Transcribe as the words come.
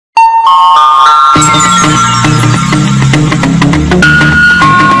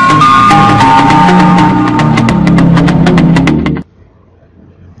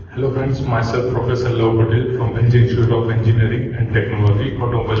Hello friends, myself Professor Patel from Institute of Engineering and Technology,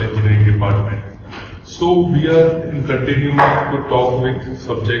 Automobile Engineering Department. So we are in continuing to talk with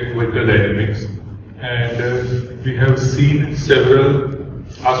subject vehicle dynamics, and we have seen several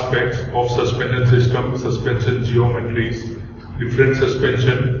aspects of suspension system, suspension geometries, different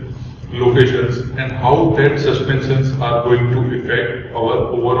suspension locations, and how that suspensions are going to affect our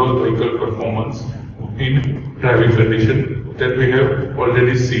overall vehicle performance in driving condition that we have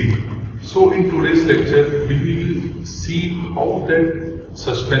already seen. So in today's lecture, we will see how that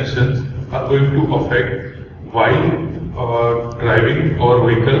suspensions are going to affect while driving our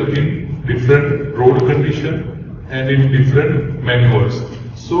vehicle in different road condition and in different manuals.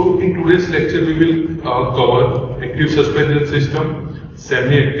 So in today's lecture, we will cover active suspension system,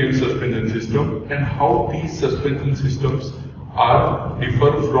 semi-active suspension system, and how these suspension systems are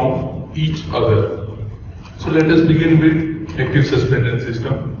differ from each other. So let us begin with active suspension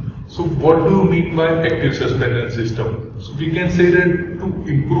system. So what do you mean by active suspension system? So we can say that to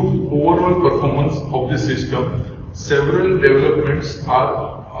improve overall performance of the system, several developments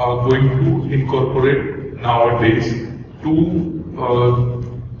are going to incorporate nowadays to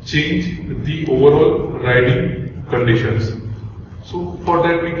change the overall riding conditions. So for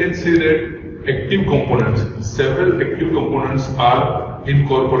that we can say that active components, several active components are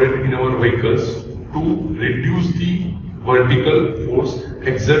incorporated in our vehicles to reduce the vertical force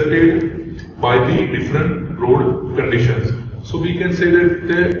exerted by the different road conditions. So we can say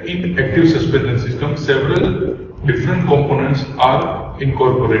that in active suspension system, several different components are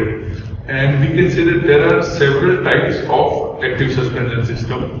incorporated, and we can say that there are several types of active suspension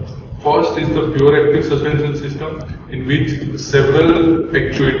system. First is the pure active suspension system, in which several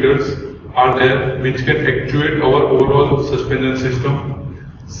actuators are there which can actuate our overall suspension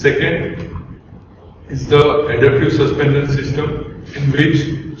system. Second is the adaptive suspension system, in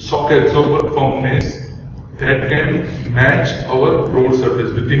which shock absorber firmness that can match our road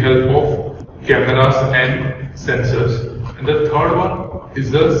surface with the help of cameras and sensors. And the third one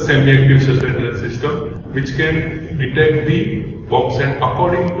is the semi-active suspension system, which can detect the bumps, and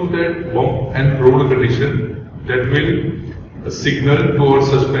according to that bump and road condition, that will signal to our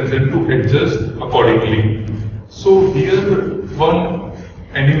suspension to adjust accordingly. So here one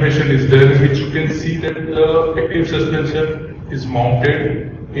animation is there in which you can see that the active suspension is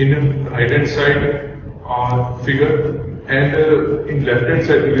mounted in right hand side figure, and in left hand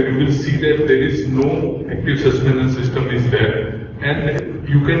side figure you will see that there is no active suspension system is there, and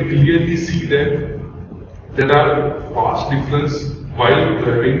you can clearly see that there are vast difference while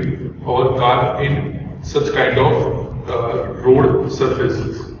driving our car in such kind of road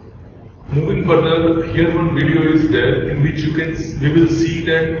surfaces. Moving further, here one video is there in which we will see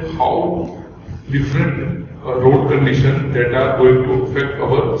that how different road conditions that are going to affect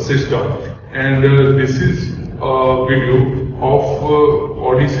our system, and this is a video of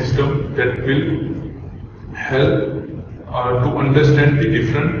Audi system that will help to understand the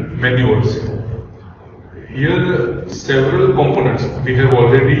different manuals. Here several components, we have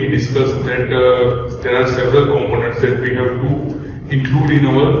already discussed that there are several components that we have to include in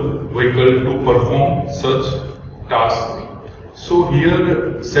our vehicle to perform such tasks. So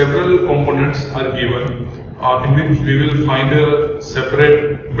here several components are given, in which we will find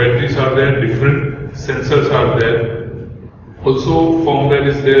separate batteries are there, different sensors are there. Also firmware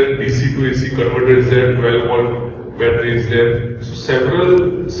is there, DC to AC converter is there, 12 volt battery is there. So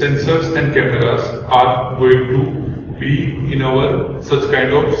several sensors and cameras are going to be in our such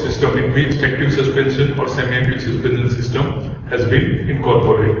kind of system, in which active suspension or semi-active suspension system has been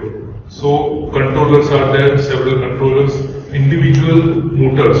incorporated. So controllers are there, several controllers, individual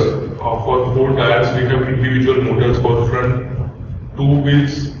motors. For 4 tires we have individual motors for front 2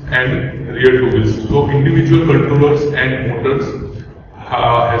 wheels and rear 2 wheels. So individual controllers and motors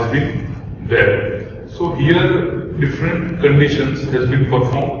has been there. So here different conditions has been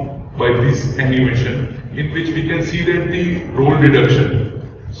performed by this animation, in which we can see that the roll reduction.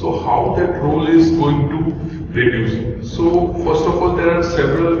 So how that roll is going to reduce. So first of all, there are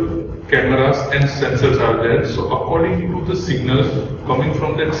several cameras and sensors are there. So according to the signals coming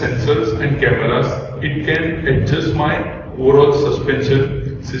from that sensors and cameras, it can adjust my overall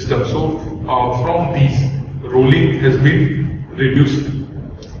suspension system. So from these, rolling has been reduced.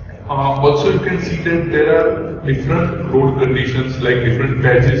 Also you can see that there are different road conditions, like different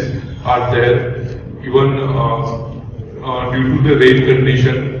patches are there. Even due to the rain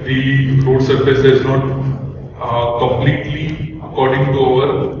condition, the road surface is not completely according to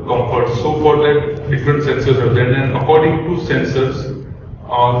our comfort. So for that, different sensors are there, and according to sensors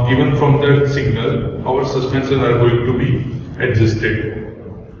given from that signal, our suspension are going to be adjusted.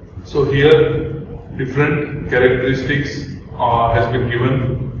 So here, different characteristics has been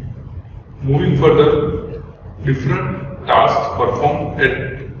given. Moving further, different tasks performed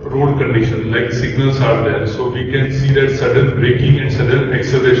at road condition, like signals are there. So we can see that sudden braking and sudden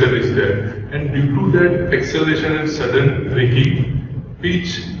acceleration is there. And due to that acceleration and sudden braking,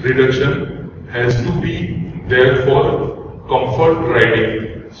 pitch reduction has to be there for comfort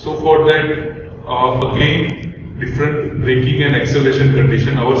riding. So for that, again, different braking and acceleration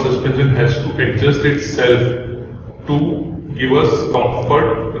condition, our suspension has to adjust itself to give us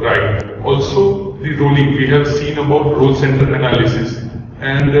comfort ride. Also, the rolling, we have seen about roll center analysis,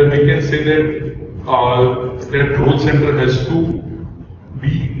 and we can say that that roll center has to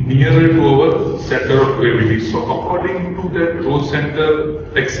be nearer to our center of gravity. So according to that roll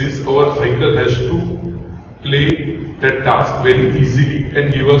center axis, our vehicle has to play that task very easily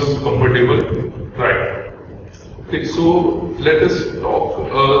and give us comfortable ride. Okay, so let us talk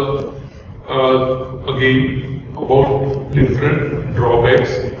again about different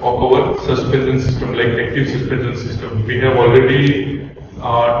drawbacks of our suspension system, like active suspension system. We have already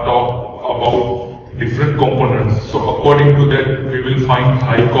talked about different components. So according to that, we will find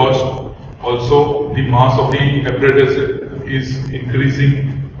high cost. Also, the mass of the apparatus is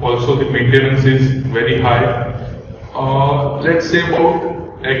increasing. Also, the maintenance is very high. Let's say about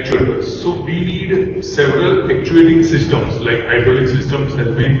actuators. So we need several actuating systems, like hydraulic systems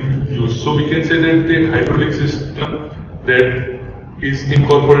has been used. So we can say that the hydraulic system that is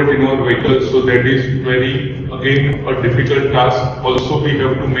incorporated in our vehicle, so that is very, again, a difficult task. Also we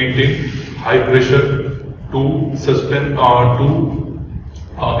have to maintain high pressure to suspend to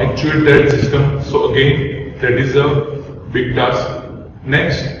actuate that system. So again, that is a big task.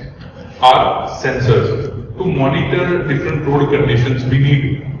 Next are sensors. To monitor different road conditions, we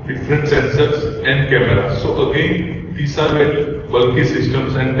need different sensors and cameras. So again, these are very bulky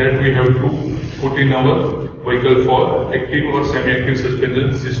systems, and that we have to put in our vehicle for active or semi-active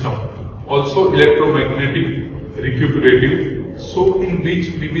suspension system. Also electromagnetic recuperative, so in which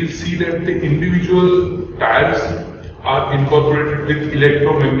we will see that the individual tires are incorporated with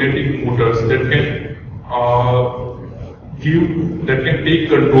electromagnetic motors that can take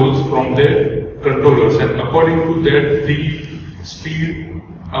controls from their controllers, and according to that the speed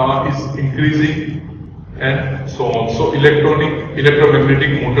is increasing and so on. So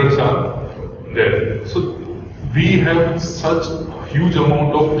electromagnetic motors are there. So we have such huge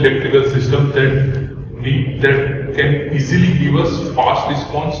amount of electrical systems that can easily give us fast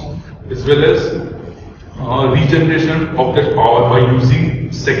response as well as regeneration of that power by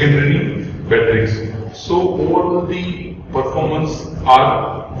using secondary batteries. So overall the performance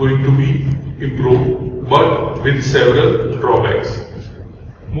are going to be improved, but with several drawbacks.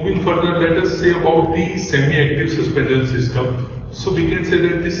 Moving further, let us say about the semi-active suspension system. So we can say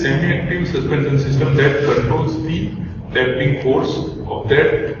that the semi-active suspension system that controls the damping force of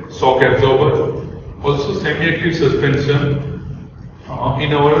that shock absorber. Also semi-active suspension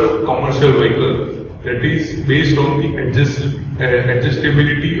in our commercial vehicle, that is based on the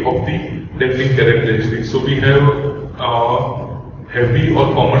adjustability of the damping characteristics. So we have heavy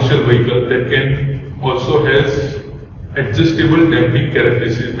or commercial vehicle that can also has adjustable damping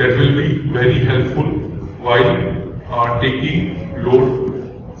characteristics that will be very helpful while taking load.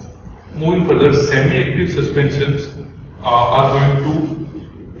 Moving further, semi-active suspensions are going to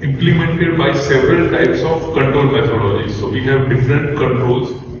implemented by several types of control methodologies. So we have different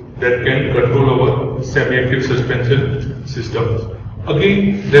controls that can control our semi-active suspension systems.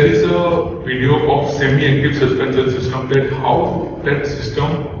 Again, there is a video of semi-active suspension system, that how that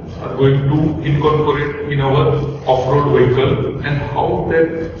system are going to incorporate in our off-road vehicle and how that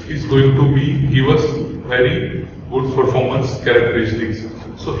is going to be give us very good performance characteristics.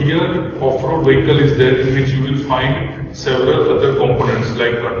 So here off-road vehicle is there, in which you will find several other components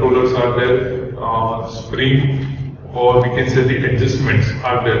like controllers are there, spring, or we can say the adjustments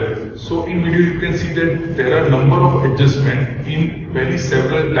are there. So in video you can see that there are number of adjustments in very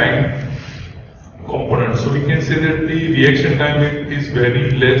several time components. So we can say that the reaction time is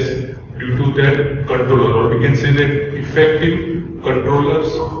very less due to that controller, or we can say that effective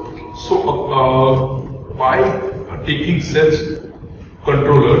controllers. So by taking such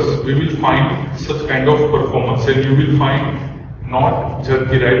controllers, we will find such kind of performance, and you will find not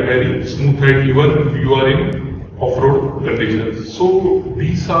jerky ride, very smooth ride even you are in off-road conditions. So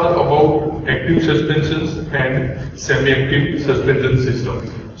these are about active suspensions and semi-active suspension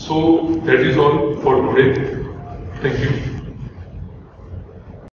system. So that is all for today. Thank you.